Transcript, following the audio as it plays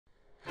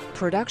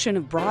Production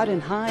of Broad and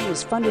High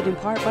is funded in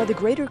part by the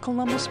Greater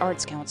Columbus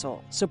Arts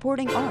Council,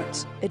 supporting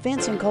arts,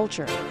 advancing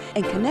culture,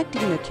 and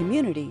connecting the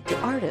community to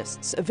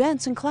artists,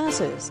 events, and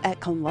classes at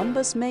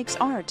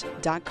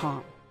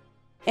columbusmakesart.com.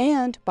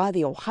 And by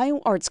the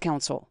Ohio Arts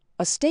Council,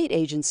 a state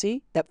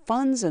agency that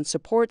funds and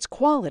supports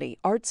quality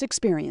arts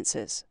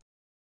experiences.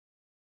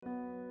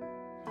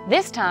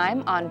 This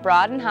time on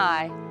Broad and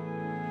High.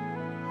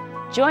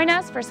 Join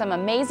us for some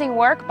amazing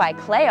work by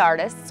clay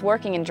artists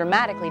working in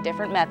dramatically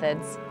different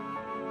methods.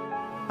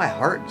 My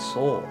heart and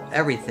soul,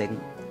 everything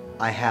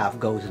I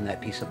have goes in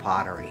that piece of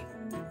pottery.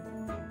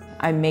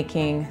 I'm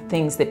making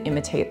things that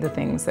imitate the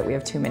things that we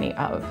have too many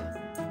of.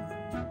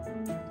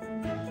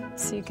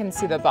 So you can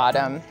see the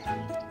bottom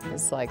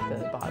is like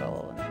the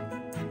bottle.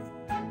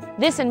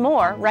 This and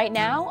more right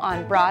now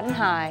on Broad and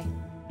High.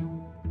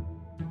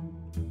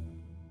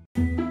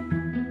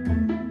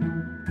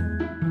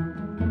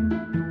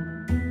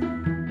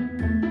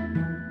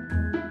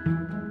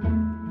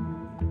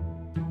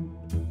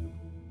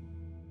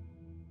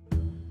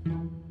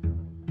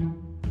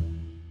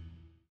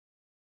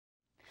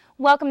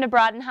 Welcome to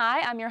Broad and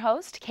High. I'm your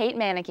host, Kate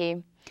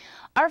Manicky.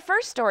 Our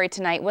first story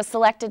tonight was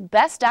selected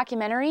Best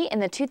Documentary in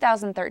the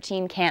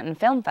 2013 Canton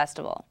Film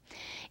Festival.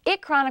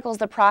 It chronicles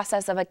the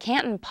process of a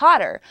Canton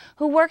potter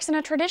who works in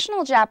a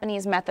traditional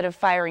Japanese method of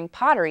firing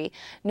pottery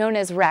known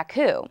as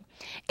Raku.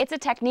 It's a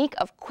technique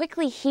of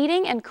quickly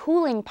heating and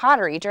cooling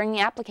pottery during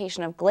the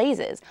application of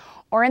glazes,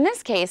 or in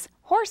this case,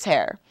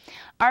 horsehair.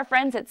 Our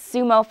friends at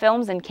Sumo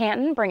Films in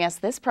Canton bring us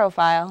this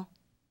profile.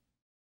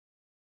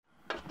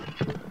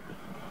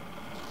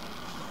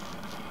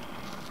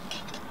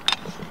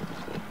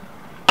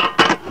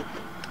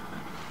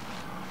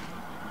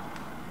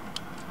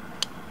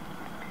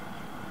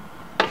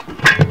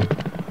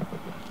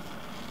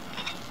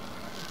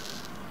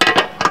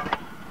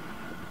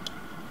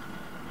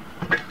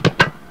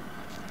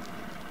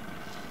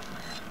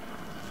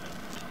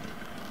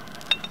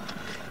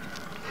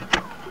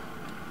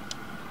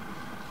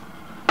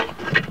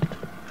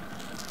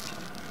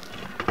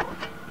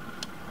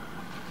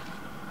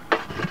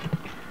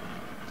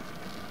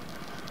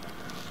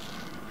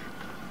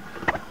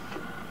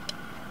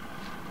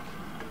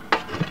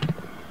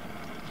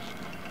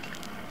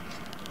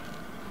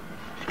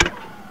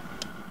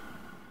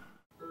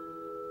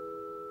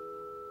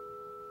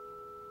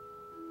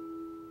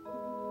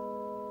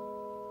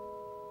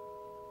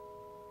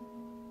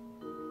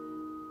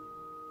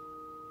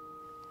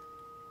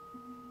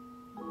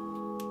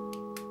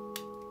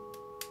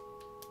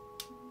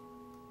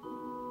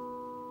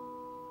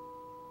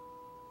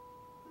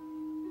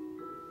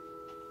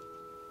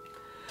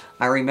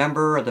 I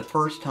remember the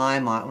first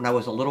time when I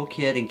was a little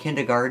kid in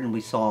kindergarten,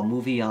 we saw a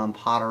movie on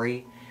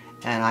pottery,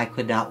 and I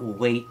could not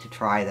wait to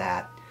try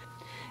that.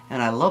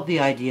 And I love the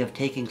idea of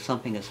taking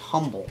something as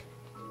humble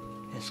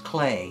as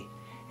clay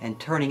and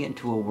turning it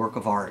into a work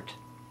of art.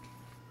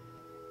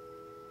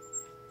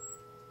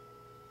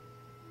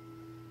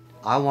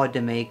 I wanted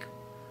to make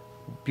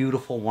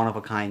beautiful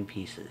one-of-a-kind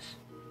pieces.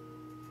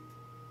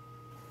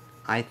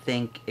 I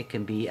think it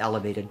can be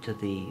elevated to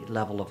the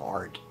level of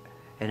art,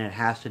 and it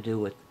has to do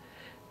with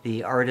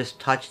the artist's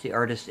touch, the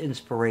artist's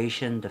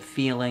inspiration, the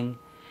feeling,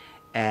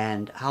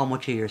 and how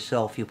much of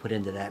yourself you put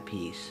into that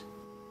piece.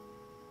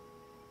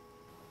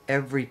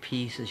 Every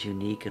piece is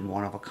unique and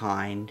one of a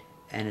kind,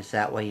 and it's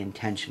that way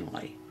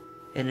intentionally.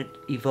 And it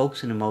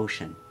evokes an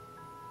emotion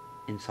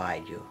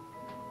inside you.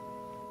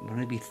 You want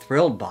to be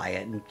thrilled by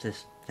it and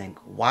just think,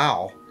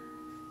 wow,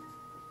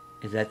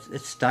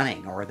 it's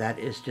stunning, or that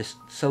is just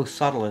so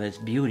subtle in its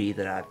beauty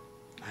that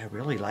I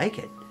really like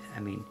it. I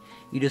mean,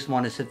 you just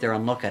want to sit there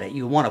and look at it.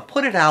 You want to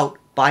put it out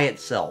by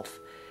itself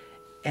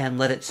and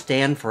let it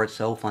stand for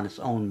itself on its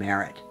own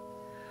merit.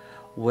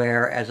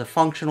 Whereas a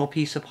functional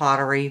piece of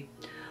pottery,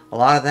 a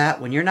lot of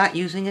that, when you're not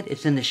using it,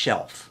 it's in the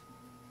shelf.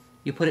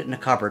 You put it in the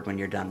cupboard when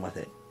you're done with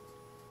it.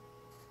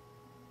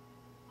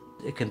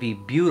 It can be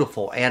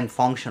beautiful and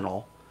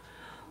functional,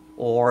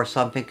 or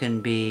something can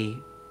be,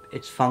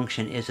 its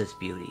function is its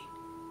beauty.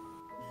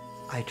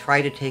 I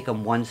try to take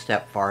them one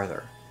step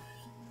farther.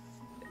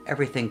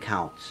 Everything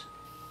counts.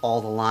 All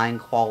the line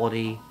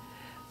quality,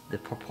 the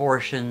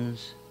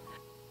proportions.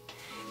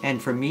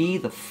 And for me,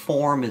 the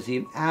form is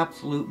the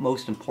absolute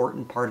most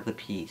important part of the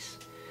piece.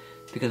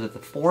 Because if the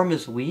form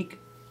is weak,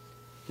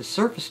 the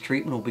surface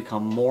treatment will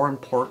become more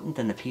important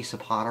than the piece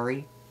of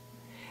pottery.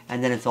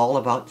 And then it's all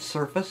about the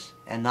surface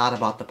and not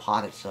about the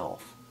pot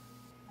itself.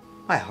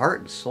 My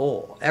heart and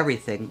soul,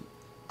 everything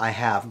I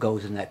have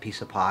goes in that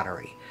piece of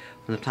pottery.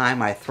 From the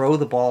time I throw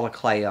the ball of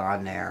clay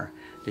on there,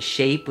 the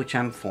shape which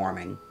I'm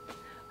forming,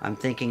 I'm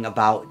thinking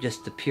about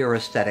just the pure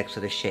aesthetics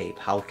of the shape.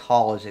 How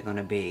tall is it going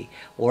to be?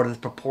 What are the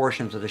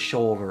proportions of the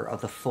shoulder,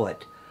 of the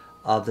foot,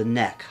 of the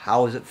neck?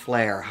 How does it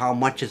flare? How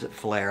much does it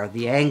flare?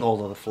 The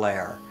angle of the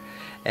flare.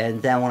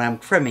 And then when I'm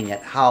trimming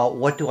it,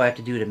 what do I have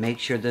to do to make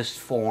sure this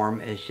form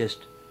is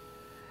just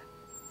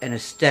an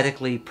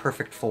aesthetically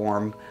perfect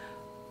form?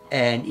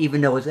 And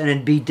even though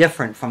it'd be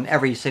different from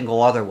every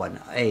single other one.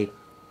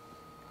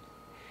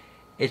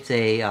 It's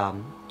a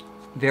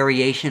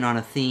variation on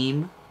a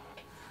theme.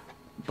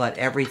 but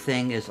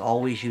everything is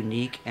always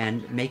unique,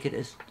 and make it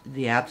as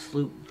the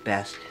absolute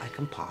best I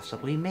can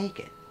possibly make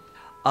it.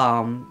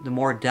 The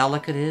more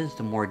delicate it is,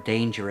 the more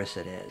dangerous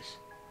it is.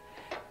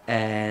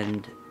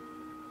 And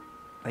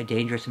by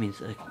dangerous, it means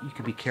you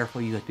can be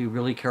careful. You have to be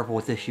really careful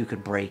with this. You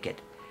could break it.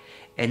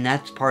 And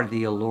that's part of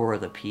the allure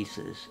of the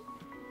pieces.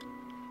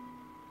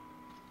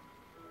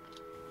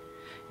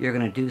 You're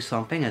going to do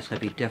something that's going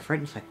to be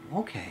different. It's like,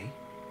 okay,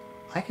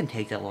 I can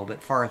take that a little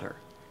bit farther.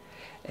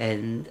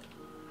 And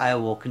I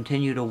will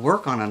continue to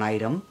work on an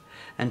item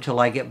until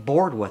I get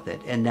bored with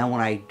it. And then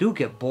when I do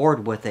get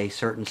bored with a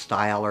certain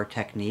style or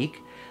technique,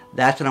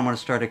 that's when I'm going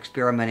to start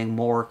experimenting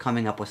more,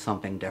 coming up with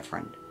something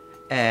different.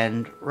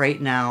 And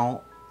right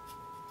now,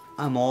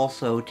 I'm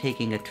also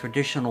taking a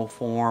traditional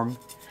form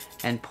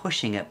and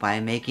pushing it by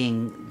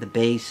making the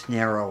base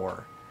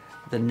narrower,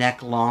 the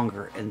neck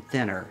longer and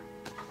thinner,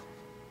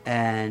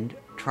 and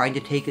trying to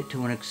take it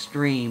to an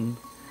extreme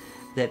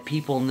that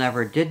people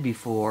never did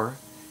before,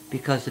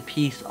 because the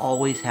piece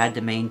always had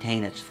to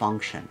maintain its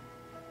function.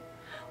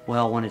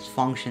 Well, when its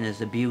function is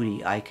the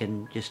beauty, I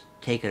can just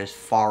take it as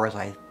far as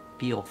I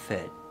feel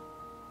fit.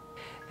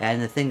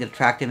 And the thing that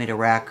attracted me to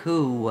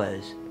Raku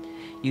was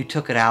you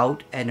took it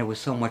out and there was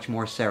so much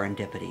more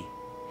serendipity.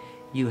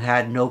 You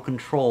had no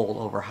control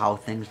over how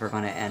things were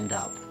going to end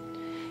up.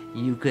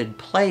 You could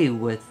play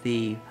with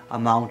the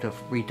amount of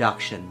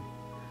reduction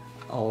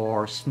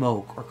or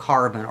smoke or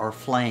carbon or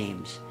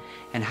flames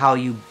and how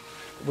you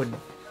would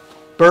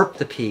burp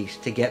the piece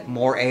to get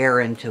more air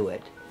into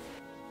it.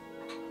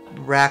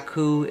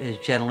 Raku is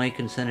generally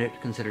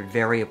considered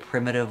very a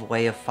primitive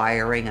way of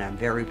firing and a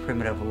very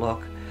primitive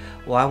look.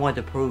 Well, I wanted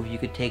to prove you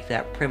could take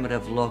that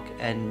primitive look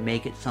and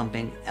make it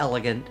something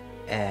elegant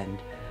and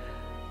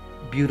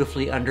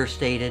beautifully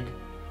understated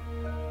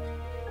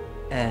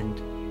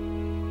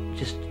and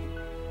just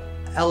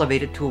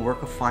elevate it to a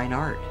work of fine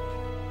art.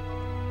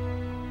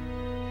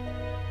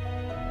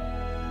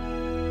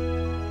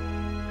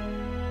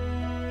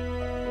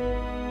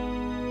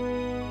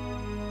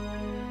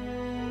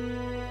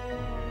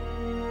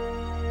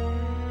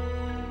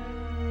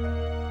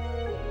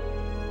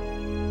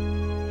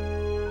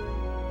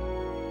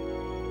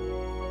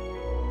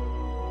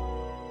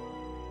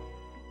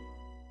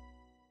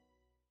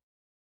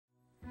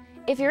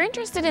 If you're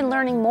interested in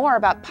learning more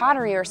about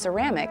pottery or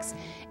ceramics,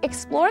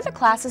 explore the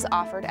classes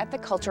offered at the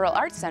Cultural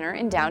Arts Center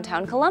in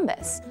downtown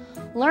Columbus.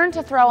 Learn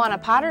to throw on a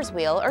potter's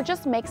wheel or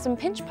just make some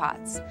pinch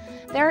pots.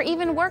 There are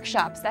even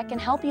workshops that can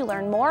help you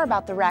learn more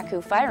about the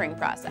Raku firing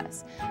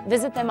process.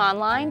 Visit them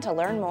online to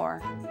learn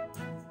more.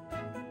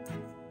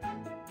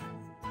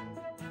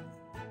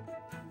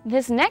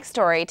 This next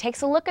story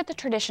takes a look at the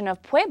tradition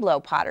of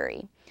pueblo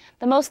pottery.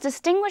 The most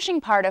distinguishing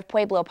part of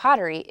pueblo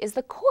pottery is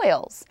the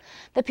coils.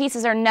 The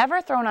pieces are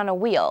never thrown on a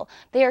wheel.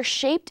 They are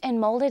shaped and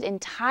molded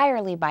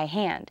entirely by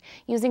hand,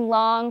 using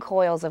long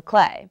coils of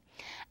clay.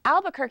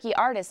 Albuquerque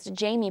artist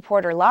Jami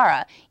Porter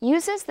Lara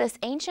uses this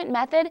ancient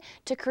method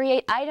to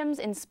create items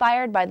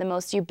inspired by the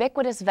most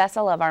ubiquitous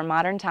vessel of our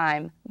modern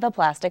time, the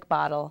plastic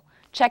bottle.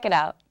 Check it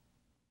out.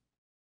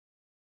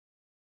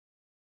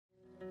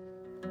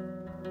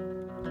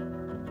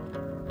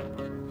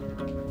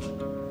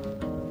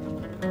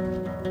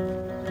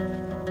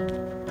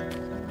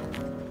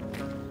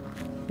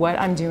 What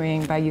I'm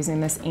doing by using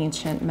this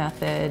ancient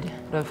method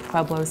of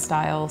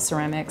pueblo-style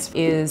ceramics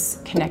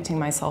is connecting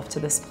myself to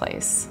this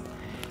place.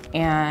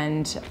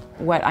 And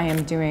what I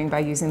am doing by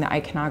using the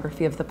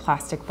iconography of the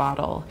plastic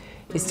bottle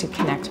is to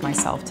connect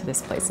myself to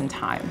this place in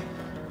time.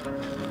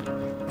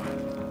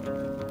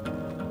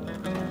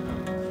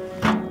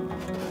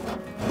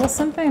 Well,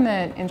 something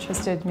that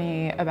interested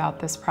me about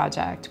this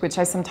project, which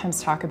I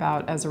sometimes talk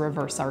about as a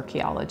reverse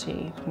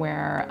archaeology,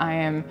 where I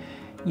am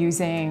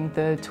using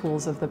the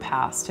tools of the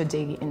past to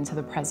dig into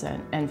the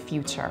present and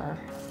future,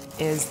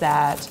 is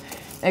that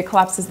it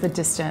collapses the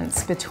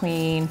distance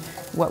between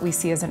what we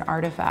see as an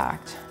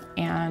artifact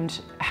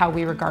and how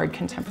we regard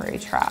contemporary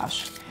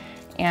trash.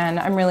 And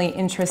I'm really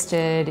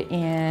interested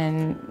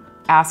in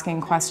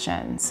asking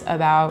questions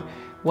about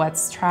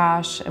what's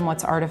trash and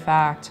what's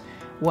artifact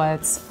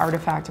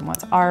and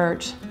what's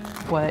art,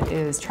 what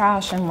is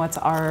trash and what's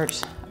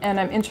art. And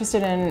I'm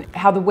interested in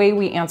how the way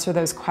we answer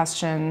those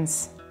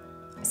questions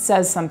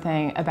says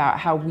something about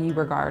how we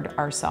regard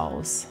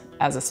ourselves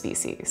as a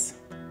species.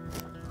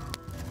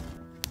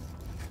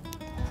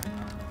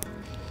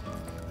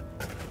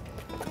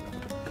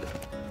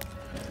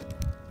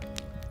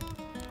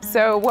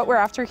 So what we're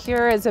after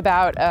here is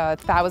about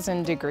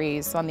 1,000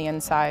 degrees on the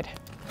inside.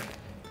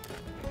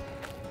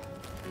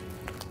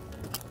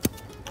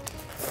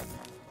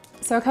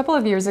 So a couple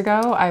of years ago,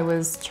 I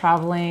was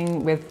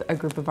traveling with a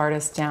group of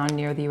artists down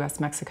near the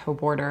US-Mexico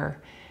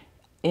border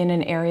in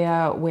an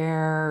area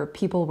where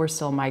people were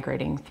still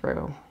migrating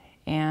through.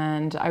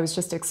 And I was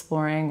just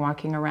exploring,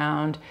 walking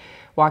around,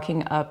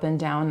 walking up and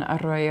down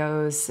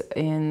arroyos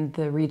in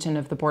the region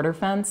of the border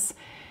fence.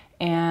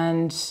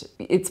 And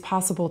it's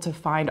possible to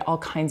find all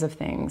kinds of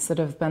things that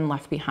have been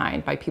left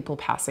behind by people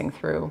passing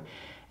through.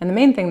 And the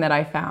main thing that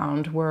I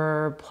found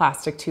were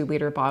plastic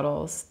 2-liter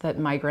bottles that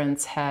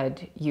migrants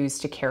had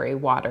used to carry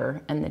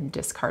water and then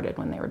discarded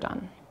when they were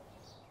done.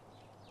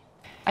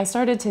 I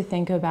started to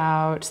think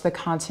about the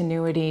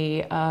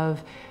continuity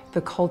of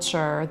the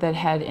culture that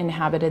had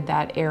inhabited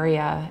that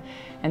area.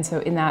 And so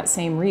in that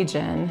same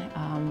region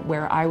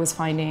where I was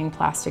finding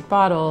plastic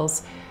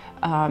bottles,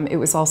 it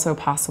was also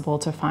possible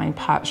to find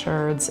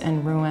potsherds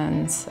and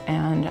ruins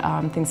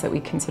and things that we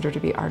consider to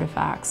be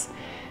artifacts.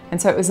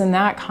 And so it was in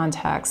that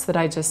context that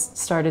I just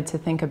started to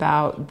think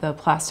about the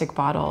plastic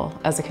bottle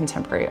as a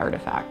contemporary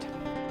artifact.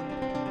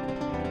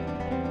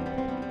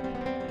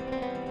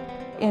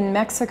 In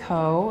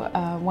Mexico,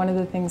 one of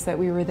the things that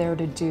we were there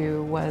to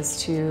do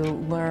was to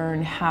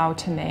learn how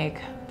to make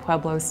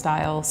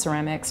pueblo-style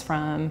ceramics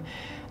from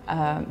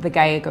the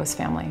Gallegos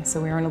family. So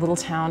we were in a little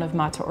town of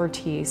Mata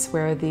Ortiz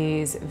where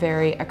these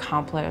very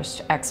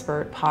accomplished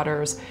expert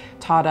potters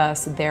taught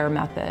us their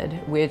method,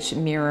 which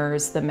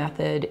mirrors the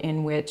method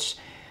in which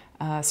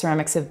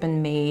ceramics have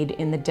been made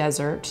in the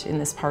desert in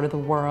this part of the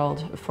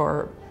world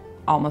for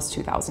almost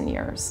 2,000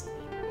 years.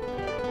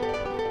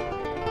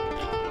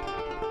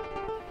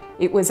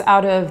 It was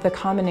out of the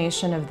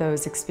combination of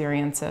those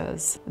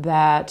experiences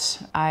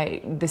that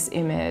this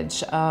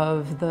image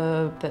of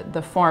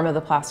the form of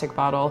the plastic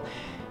bottle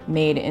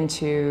made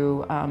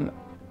into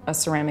a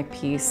ceramic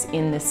piece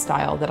in this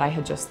style that I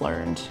had just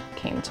learned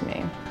came to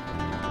me.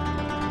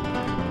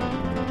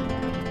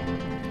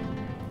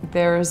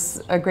 There's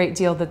a great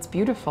deal that's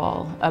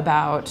beautiful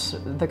about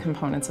the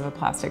components of a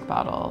plastic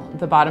bottle.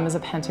 The bottom is a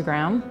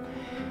pentagram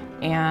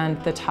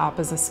and the top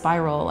is a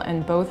spiral,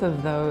 and both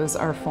of those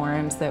are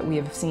forms that we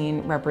have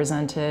seen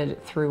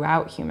represented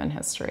throughout human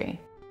history.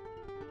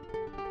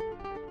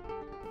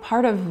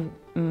 Part of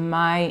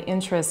my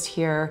interest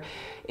here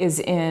is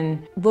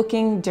in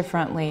looking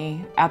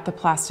differently at the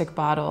plastic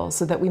bottle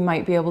so that we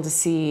might be able to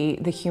see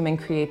the human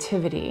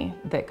creativity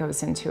that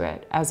goes into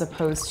it, as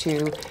opposed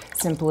to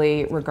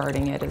simply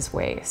regarding it as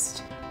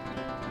waste.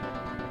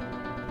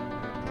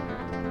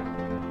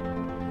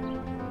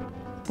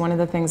 One of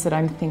the things that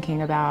I'm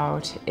thinking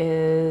about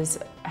is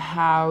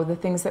how the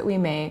things that we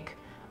make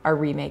are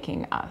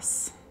remaking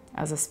us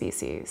as a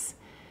species.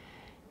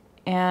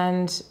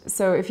 And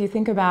so if you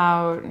think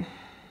about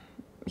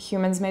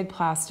humans made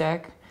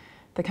plastic,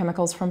 the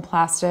chemicals from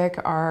plastic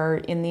are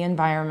in the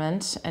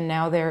environment, and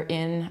now they're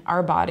in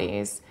our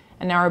bodies.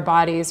 And now our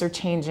bodies are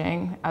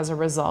changing as a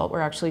result.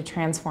 We're actually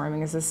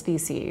transforming as a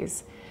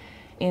species.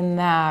 In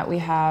that, we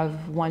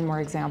have one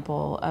more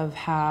example of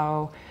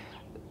how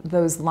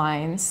those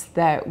lines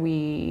that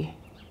we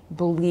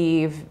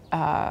believe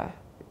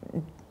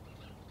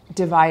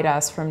divide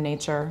us from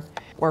nature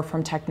or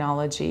from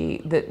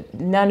technology,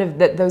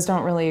 that those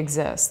don't really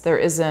exist. There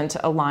isn't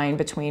a line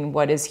between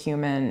what is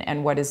human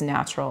and what is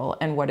natural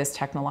and what is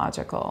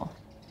technological.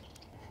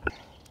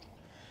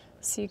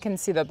 So you can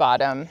see the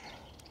bottom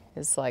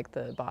is like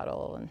the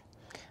bottle, and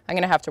I'm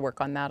gonna have to work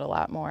on that a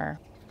lot more.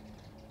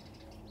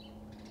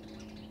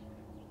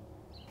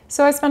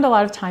 So I spend a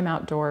lot of time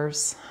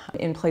outdoors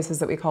in places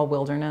that we call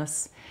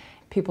wilderness.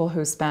 People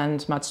who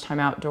spend much time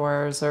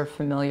outdoors are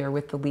familiar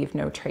with the leave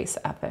no trace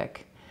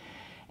ethic.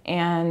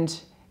 And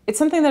it's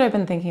something that I've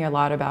been thinking a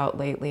lot about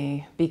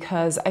lately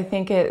because I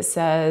think it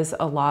says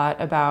a lot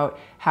about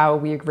how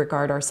we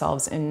regard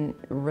ourselves in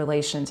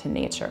relation to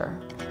nature.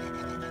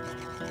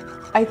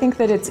 I think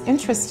that it's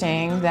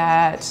interesting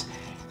that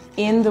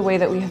in the way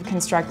that we have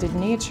constructed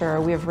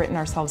nature, we have written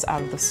ourselves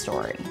out of the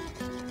story.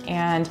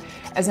 And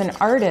as an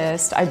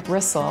artist, I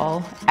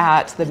bristle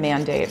at the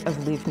mandate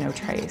of leave no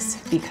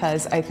trace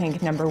because I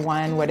think, number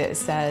one, what it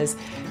says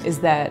is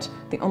that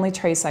the only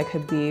trace I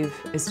could leave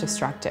is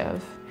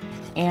destructive.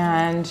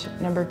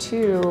 And number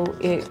two,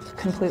 it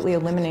completely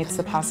eliminates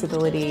the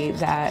possibility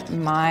that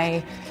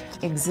my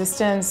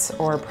existence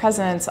or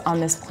presence on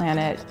this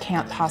planet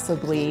can't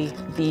possibly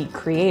be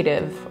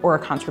creative or a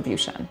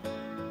contribution.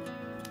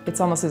 It's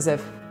almost as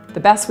if the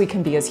best we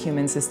can be as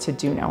humans is to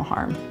do no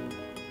harm.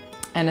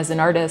 And as an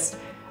artist,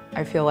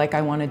 I feel like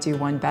I want to do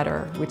one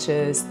better, which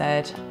is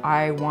that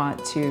I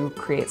want to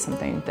create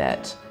something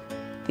that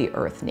the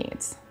earth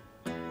needs.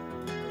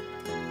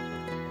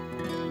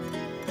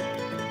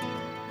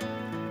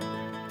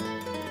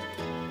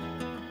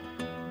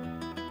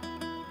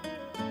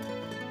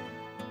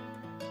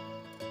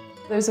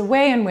 There's a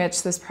way in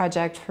which this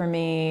project for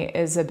me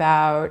is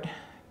about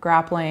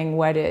grappling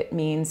what it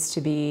means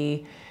to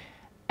be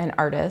an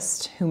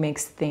artist who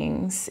makes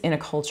things in a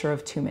culture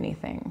of too many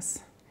things.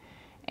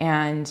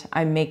 And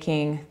I'm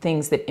making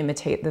things that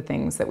imitate the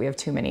things that we have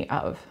too many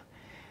of.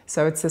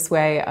 So it's this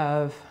way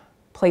of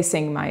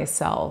placing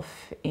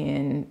myself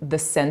in the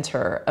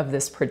center of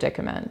this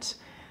predicament.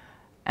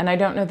 And I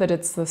don't know that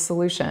it's the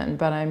solution,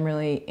 but I'm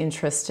really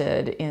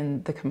interested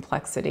in the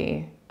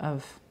complexity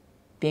of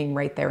being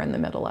right there in the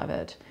middle of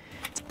it.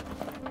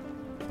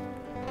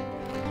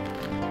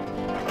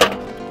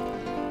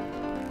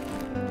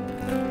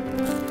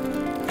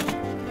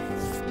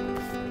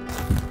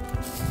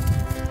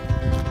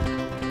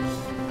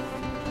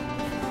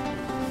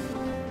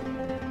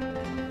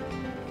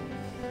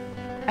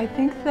 I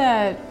think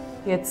that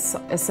it's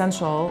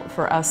essential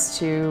for us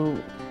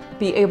to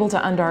be able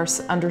to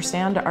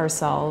understand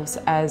ourselves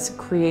as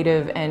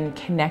creative and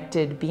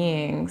connected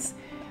beings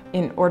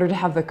in order to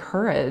have the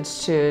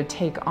courage to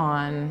take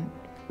on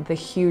the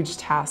huge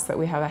task that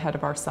we have ahead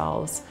of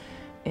ourselves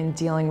in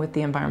dealing with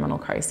the environmental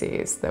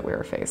crises that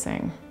we're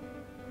facing.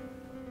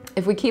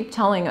 If we keep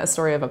telling a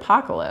story of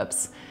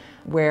apocalypse,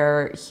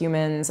 where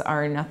humans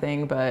are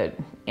nothing but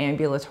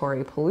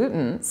ambulatory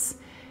pollutants,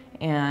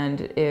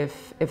 and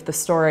if the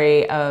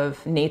story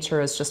of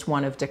nature is just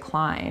one of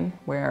decline,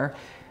 where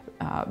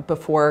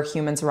before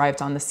humans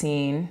arrived on the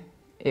scene,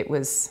 it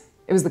was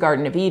the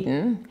Garden of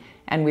Eden,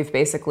 and we've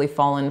basically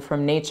fallen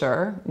from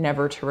nature,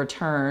 never to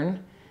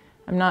return,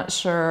 I'm not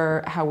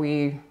sure how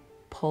we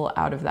pull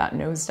out of that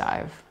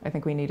nosedive. I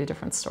think we need a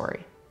different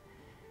story.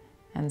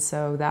 And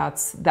so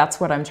that's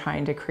what I'm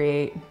trying to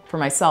create for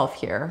myself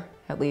here,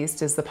 at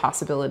least, is the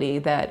possibility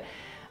that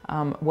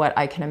what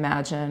I can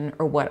imagine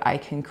or what I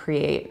can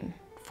create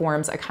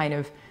forms a kind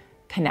of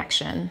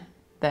connection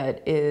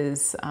that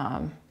is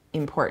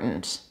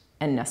important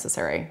and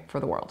necessary for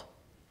the world.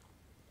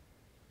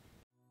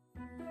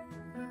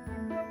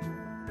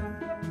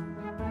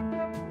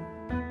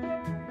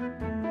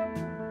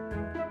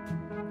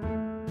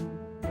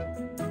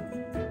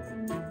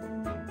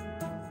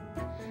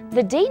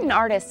 The Dayton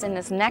artists in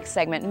this next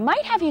segment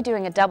might have you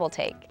doing a double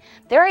take.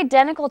 They're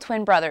identical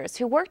twin brothers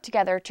who work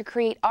together to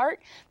create art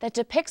that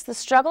depicts the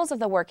struggles of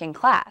the working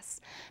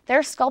class.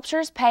 Their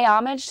sculptures pay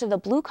homage to the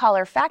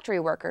blue-collar factory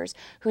workers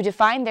who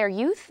defined their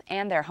youth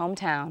and their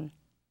hometown.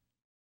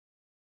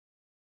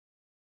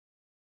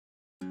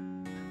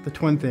 The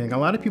twin thing, a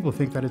lot of people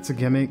think that it's a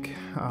gimmick,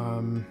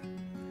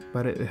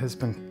 but it has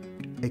been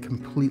a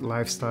complete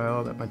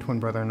lifestyle that my twin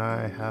brother and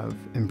I have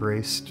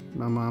embraced.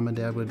 My mom and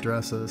dad would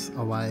dress us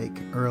alike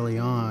early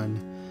on,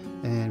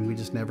 and we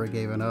just never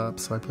gave it up,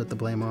 so I put the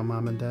blame on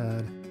mom and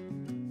dad.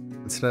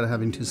 Instead of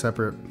having two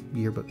separate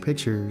yearbook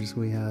pictures,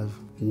 we have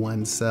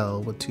one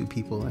cell with two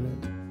people in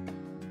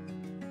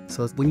it.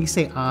 So when you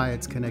say I,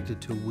 it's connected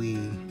to we.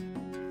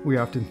 We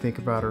often think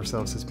about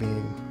ourselves as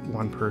being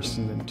one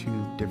person in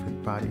two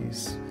different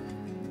bodies,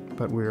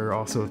 but we're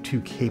also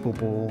two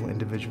capable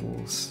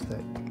individuals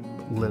that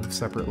live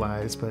separate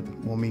lives, but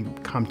when we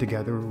come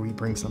together, we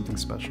bring something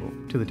special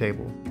to the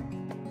table.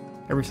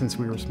 Ever since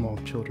we were small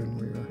children,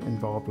 we were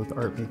involved with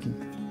art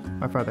making.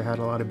 My father had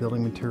a lot of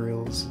building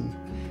materials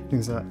and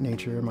things of that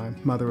nature. My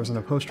mother was an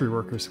upholstery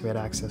worker, so we had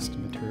access to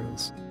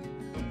materials.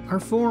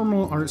 Our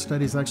formal art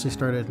studies actually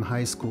started in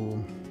high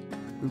school.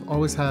 We've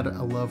always had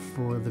a love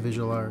for the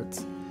visual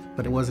arts,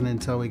 but it wasn't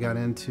until we got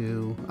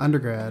into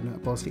undergrad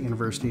at Ball State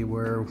University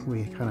where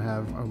we kind of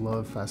have our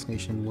love,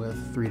 fascination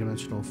with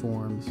three-dimensional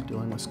forms,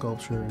 dealing with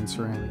sculpture and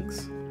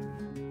ceramics.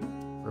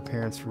 Our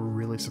parents were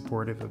really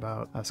supportive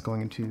about us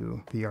going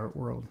into the art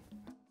world.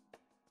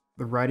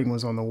 The writing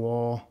was on the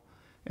wall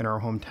in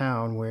our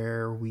hometown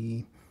where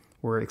we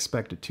were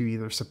expected to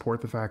either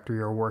support the factory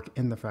or work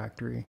in the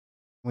factory.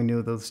 We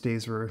knew those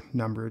days were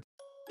numbered.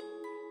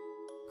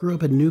 Grew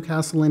up in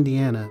Newcastle,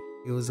 Indiana.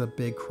 It was a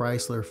big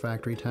Chrysler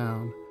factory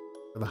town.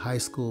 The high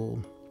school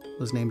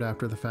was named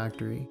after the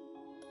factory.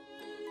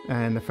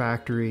 And the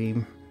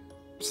factory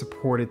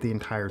supported the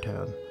entire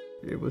town.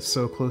 It was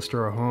so close to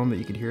our home that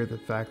you could hear the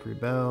factory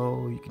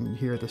bell, you can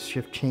hear the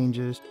shift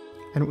changes.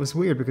 And it was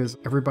weird because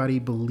everybody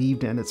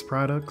believed in its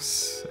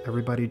products,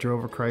 everybody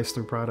drove a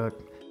Chrysler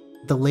product.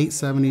 The late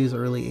 70s,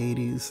 early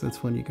 80s,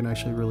 that's when you can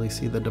actually really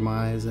see the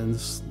demise, and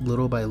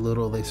little by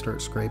little they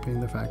start scraping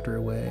the factory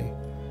away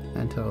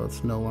until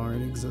it's no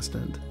longer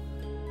existent.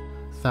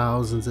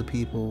 Thousands of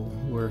people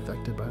were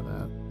affected by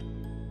that.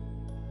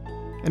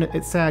 And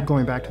it's sad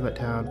going back to that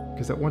town,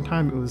 because at one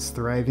time it was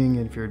thriving,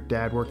 and if your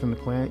dad worked in the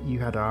plant, you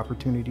had the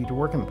opportunity to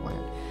work in the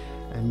plant,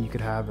 and you could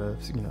have a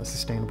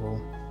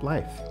sustainable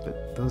life.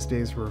 But those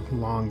days were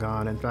long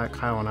gone. In fact,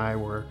 Kyle and I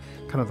were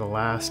kind of the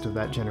last of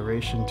that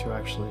generation to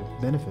actually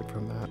benefit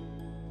from that.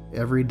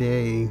 Every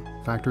day,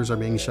 factories are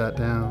being shut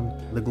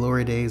down. The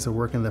glory days of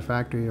working in the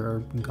factory are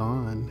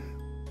gone.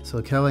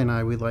 So Kelly and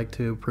I, we'd like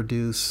to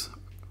produce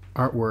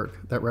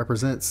artwork that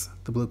represents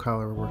the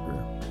blue-collar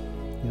worker.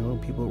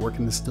 People that work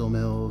in the steel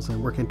mills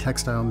and work in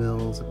textile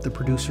mills, the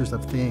producers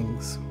of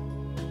things.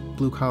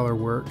 Blue-collar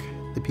work,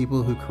 the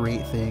people who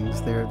create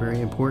things, they're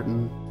very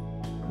important.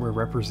 We're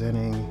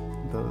representing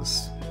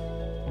those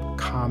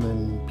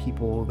common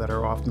people that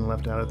are often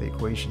left out of the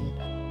equation.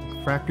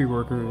 Factory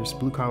workers,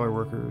 blue-collar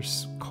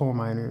workers, coal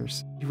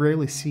miners. You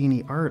rarely see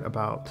any art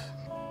about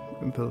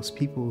those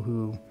people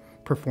who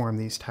perform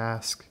these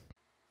tasks.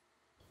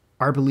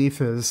 Our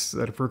belief is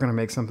that if we're going to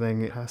make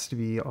something, it has to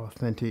be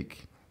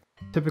authentic.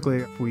 Typically,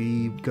 if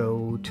we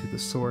go to the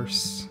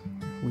source,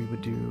 we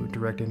would do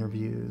direct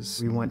interviews.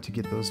 We want to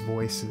get those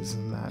voices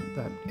and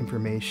that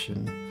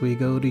information. We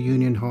go to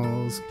union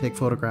halls, take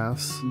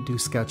photographs, do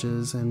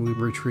sketches, and we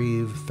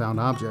retrieve found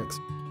objects.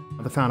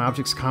 The found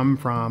objects come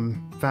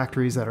from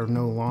factories that are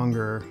no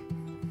longer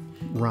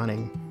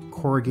running.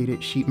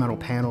 Corrugated sheet metal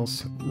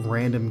panels,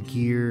 random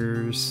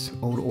gears,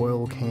 old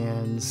oil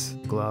cans,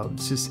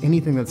 gloves, just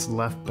anything that's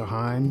left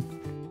behind.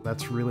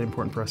 That's really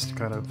important for us to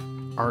kind of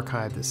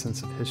archive this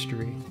sense of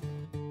history.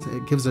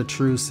 It gives a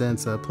true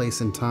sense of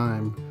place and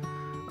time.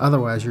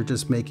 Otherwise, you're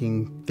just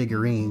making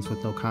figurines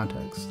with no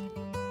context.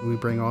 We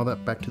bring all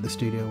that back to the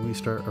studio and we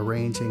start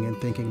arranging and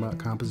thinking about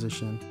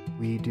composition.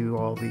 We do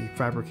all the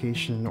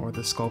fabrication or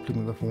the sculpting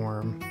of the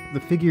form. The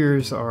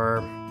figures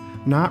are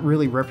not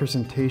really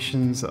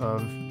representations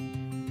of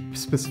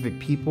specific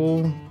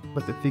people,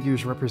 but the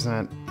figures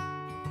represent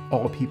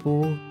all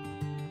people,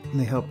 and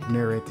they help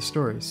narrate the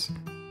stories.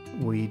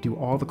 We do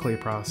all the clay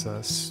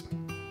process,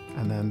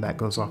 and then that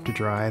goes off to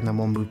dry, and then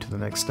we'll move to the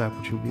next step,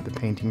 which will be the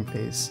painting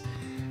phase.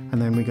 And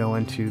then we go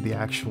into the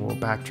actual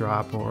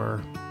backdrop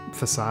or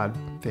facade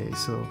phase.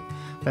 So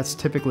that's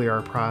typically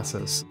our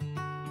process.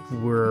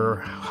 We're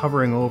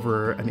hovering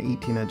over an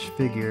 18-inch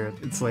figure.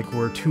 It's like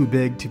we're too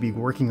big to be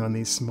working on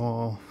these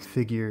small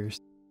figures.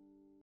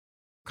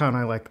 Kind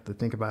of I like to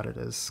think about it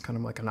as kind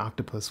of like an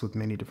octopus with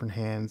many different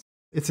hands.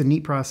 It's a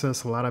neat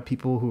process. A lot of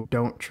people who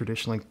don't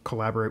traditionally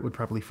collaborate would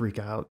probably freak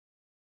out.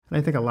 And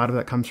I think a lot of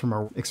that comes from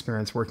our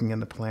experience working in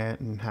the plant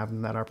and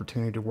having that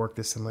opportunity to work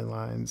the assembly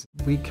lines.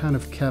 We kind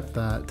of kept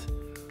that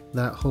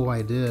whole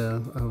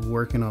idea of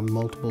working on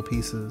multiple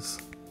pieces,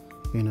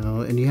 you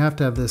know, and you have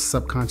to have this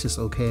subconscious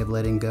okay of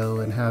letting go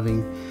and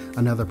having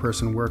another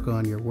person work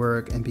on your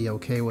work and be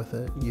okay with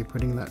it. You're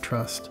putting that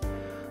trust.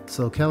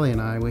 So Kelly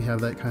and I, we have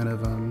that kind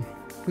of,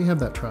 we have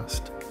that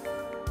trust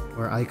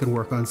where I can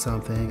work on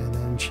something and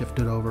then shift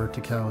it over to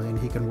Kelly and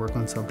he can work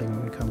on something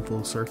and we come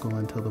full circle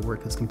until the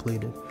work is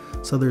completed.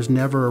 So there's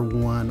never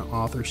one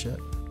authorship.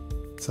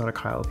 It's not a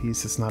Kyle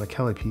piece, it's not a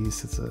Kelly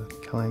piece, it's a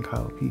Kelly and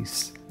Kyle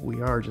piece.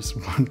 We are just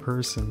one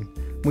person.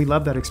 We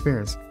love that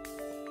experience.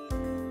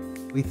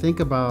 We think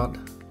about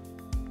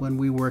when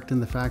we worked in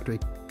the factory,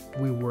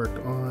 we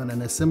worked on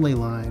an assembly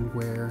line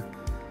where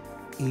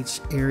each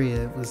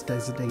area was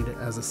designated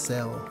as a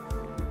cell.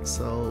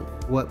 So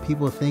what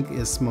people think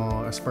is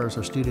small as far as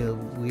our studio,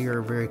 we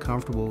are very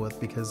comfortable with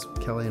because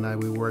Kelly and I,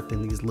 we worked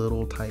in these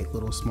little tight,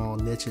 little small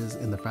niches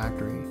in the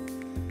factory.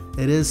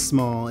 It is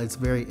small, it's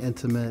very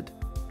intimate.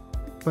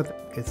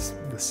 But it's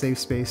the safe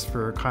space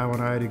for Kyle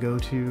and I to go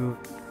to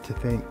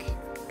think.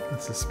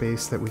 It's a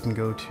space that we can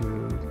go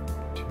to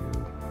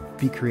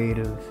be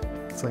creative.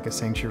 It's like a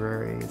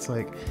sanctuary. It's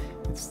like,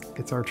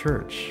 it's our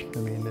church. I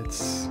mean,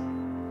 that's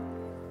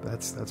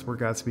where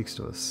God speaks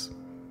to us.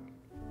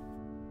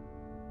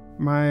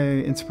 My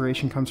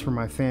inspiration comes from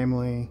my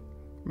family,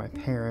 my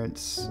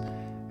parents,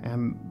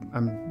 and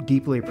I'm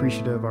deeply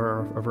appreciative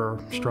of our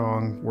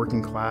strong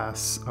working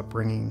class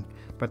upbringing,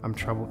 but I'm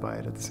troubled by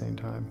it at the same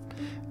time.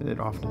 It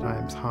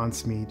oftentimes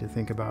haunts me to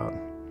think about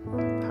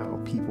how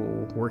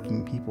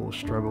working people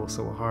struggle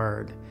so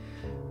hard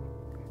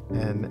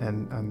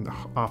and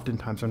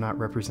oftentimes are not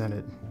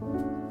represented.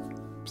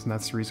 So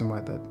that's the reason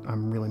why that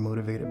I'm really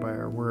motivated by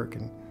our work,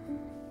 and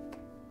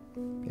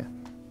yeah.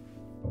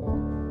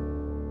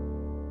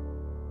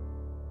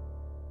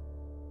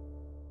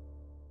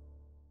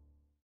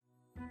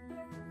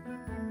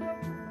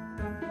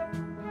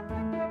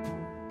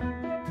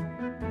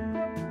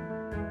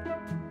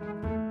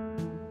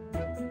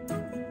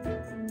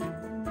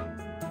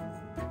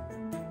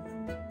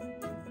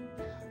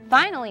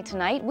 Finally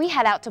tonight, we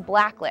head out to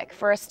Blacklick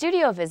for a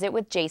studio visit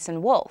with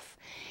Jason Wolfe.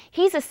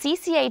 He's a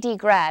CCAD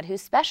grad who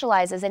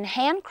specializes in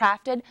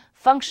handcrafted,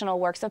 functional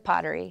works of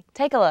pottery.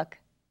 Take a look.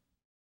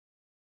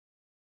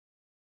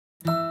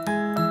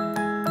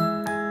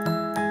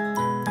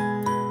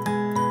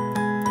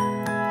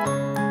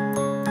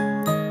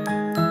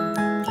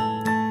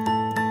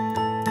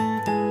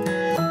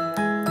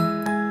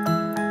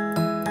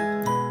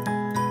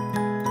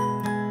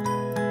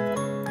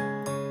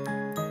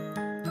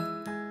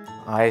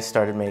 I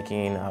started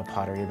making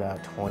pottery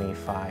about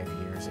 25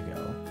 years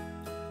ago.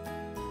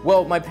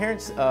 Well, my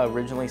parents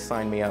originally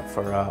signed me up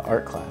for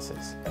art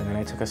classes, and then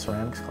I took a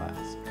ceramics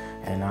class,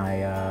 and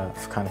I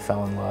kind of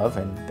fell in love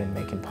and been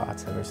making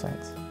pots ever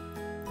since.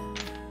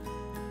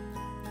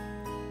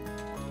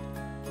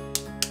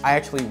 I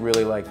actually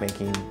really like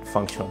making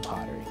functional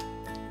pottery.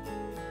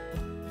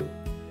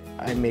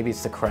 Maybe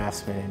it's the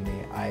craftsman in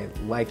me. I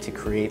like to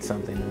create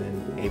something and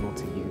then able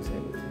to use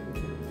it.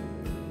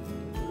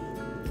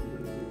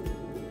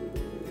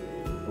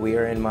 We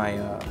are in my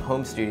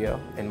home studio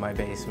in my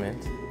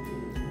basement,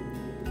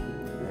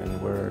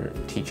 and we're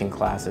teaching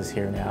classes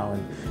here now,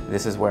 and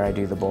this is where I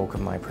do the bulk of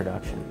my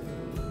production.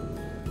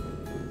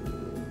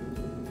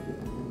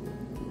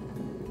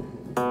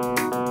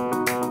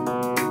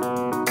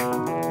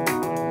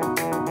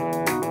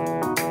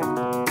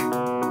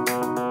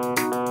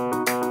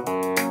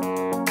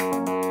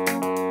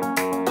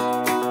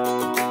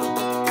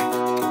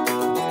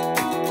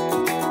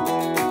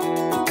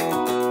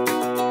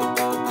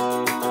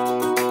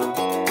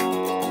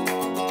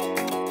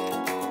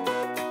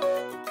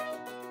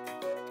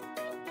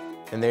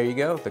 And there you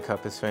go, the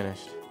cup is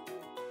finished.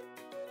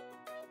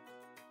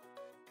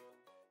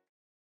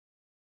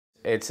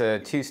 It's a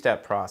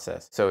two-step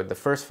process. So the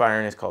first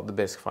firing is called the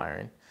bisque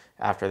firing.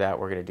 After that,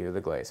 we're going to do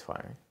the glaze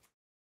firing.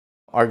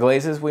 Our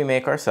glazes we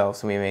make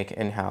ourselves, and we make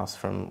in-house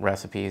from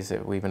recipes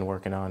that we've been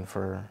working on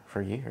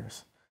for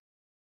years.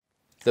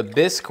 The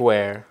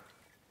bisqueware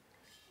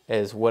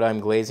is what I'm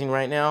glazing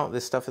right now.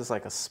 This stuff is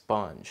like a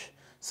sponge.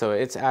 So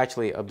it's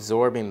actually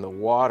absorbing the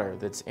water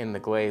that's in the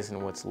glaze,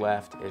 and what's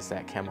left is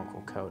that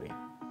chemical coating.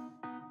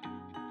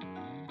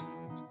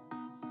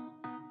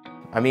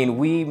 I mean,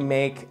 we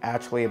make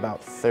actually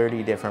about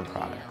 30 different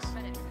products.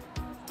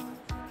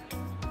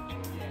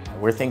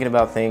 We're thinking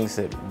about things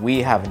that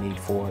we have a need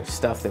for,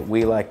 stuff that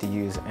we like to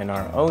use in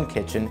our own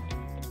kitchen.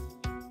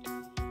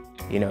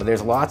 You know,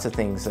 there's lots of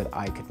things that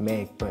I could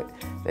make, but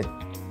that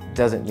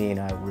doesn't mean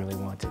I really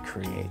want to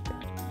create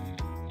them.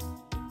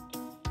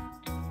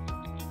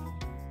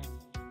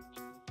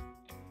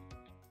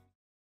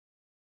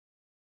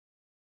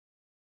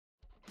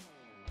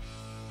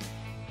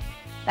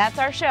 That's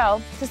our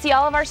show. To see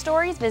all of our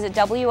stories, visit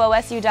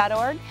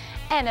WOSU.org.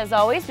 And as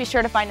always, be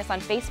sure to find us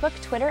on Facebook,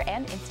 Twitter,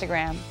 and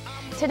Instagram.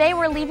 Today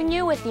we're leaving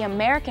you with the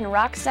American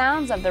rock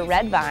sounds of the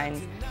Red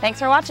Vines. Thanks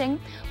for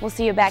watching. We'll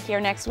see you back here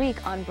next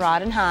week on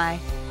Broad and High.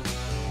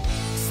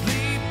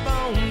 Sleep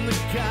on the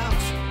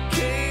couch,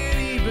 can't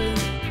even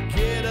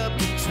get up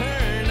to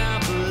turn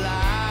out the lights.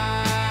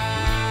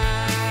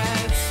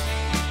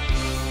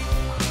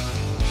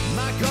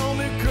 Might call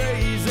me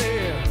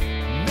crazy,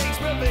 makes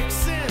perfect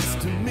sense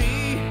to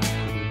me.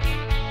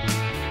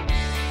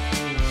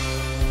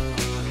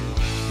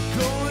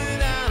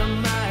 Going out of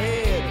my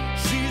head,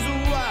 she's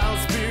a wild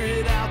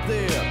spirit out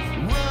there,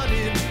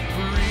 running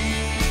free.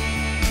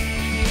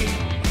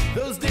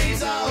 Those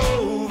days are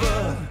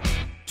over,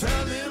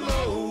 turn them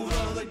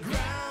over, the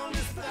ground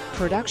is found.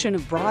 Production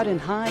of Broad and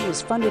High is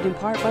funded in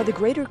part by the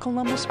Greater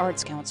Columbus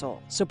Arts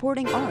Council,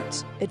 supporting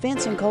arts,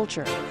 advancing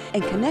culture,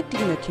 and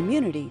connecting the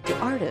community to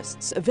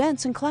artists,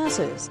 events, and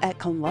classes at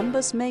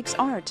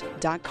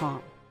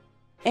columbusmakesart.com.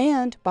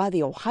 And by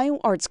the Ohio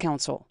Arts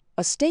Council,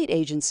 a state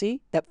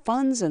agency that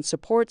funds and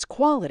supports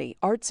quality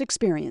arts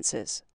experiences.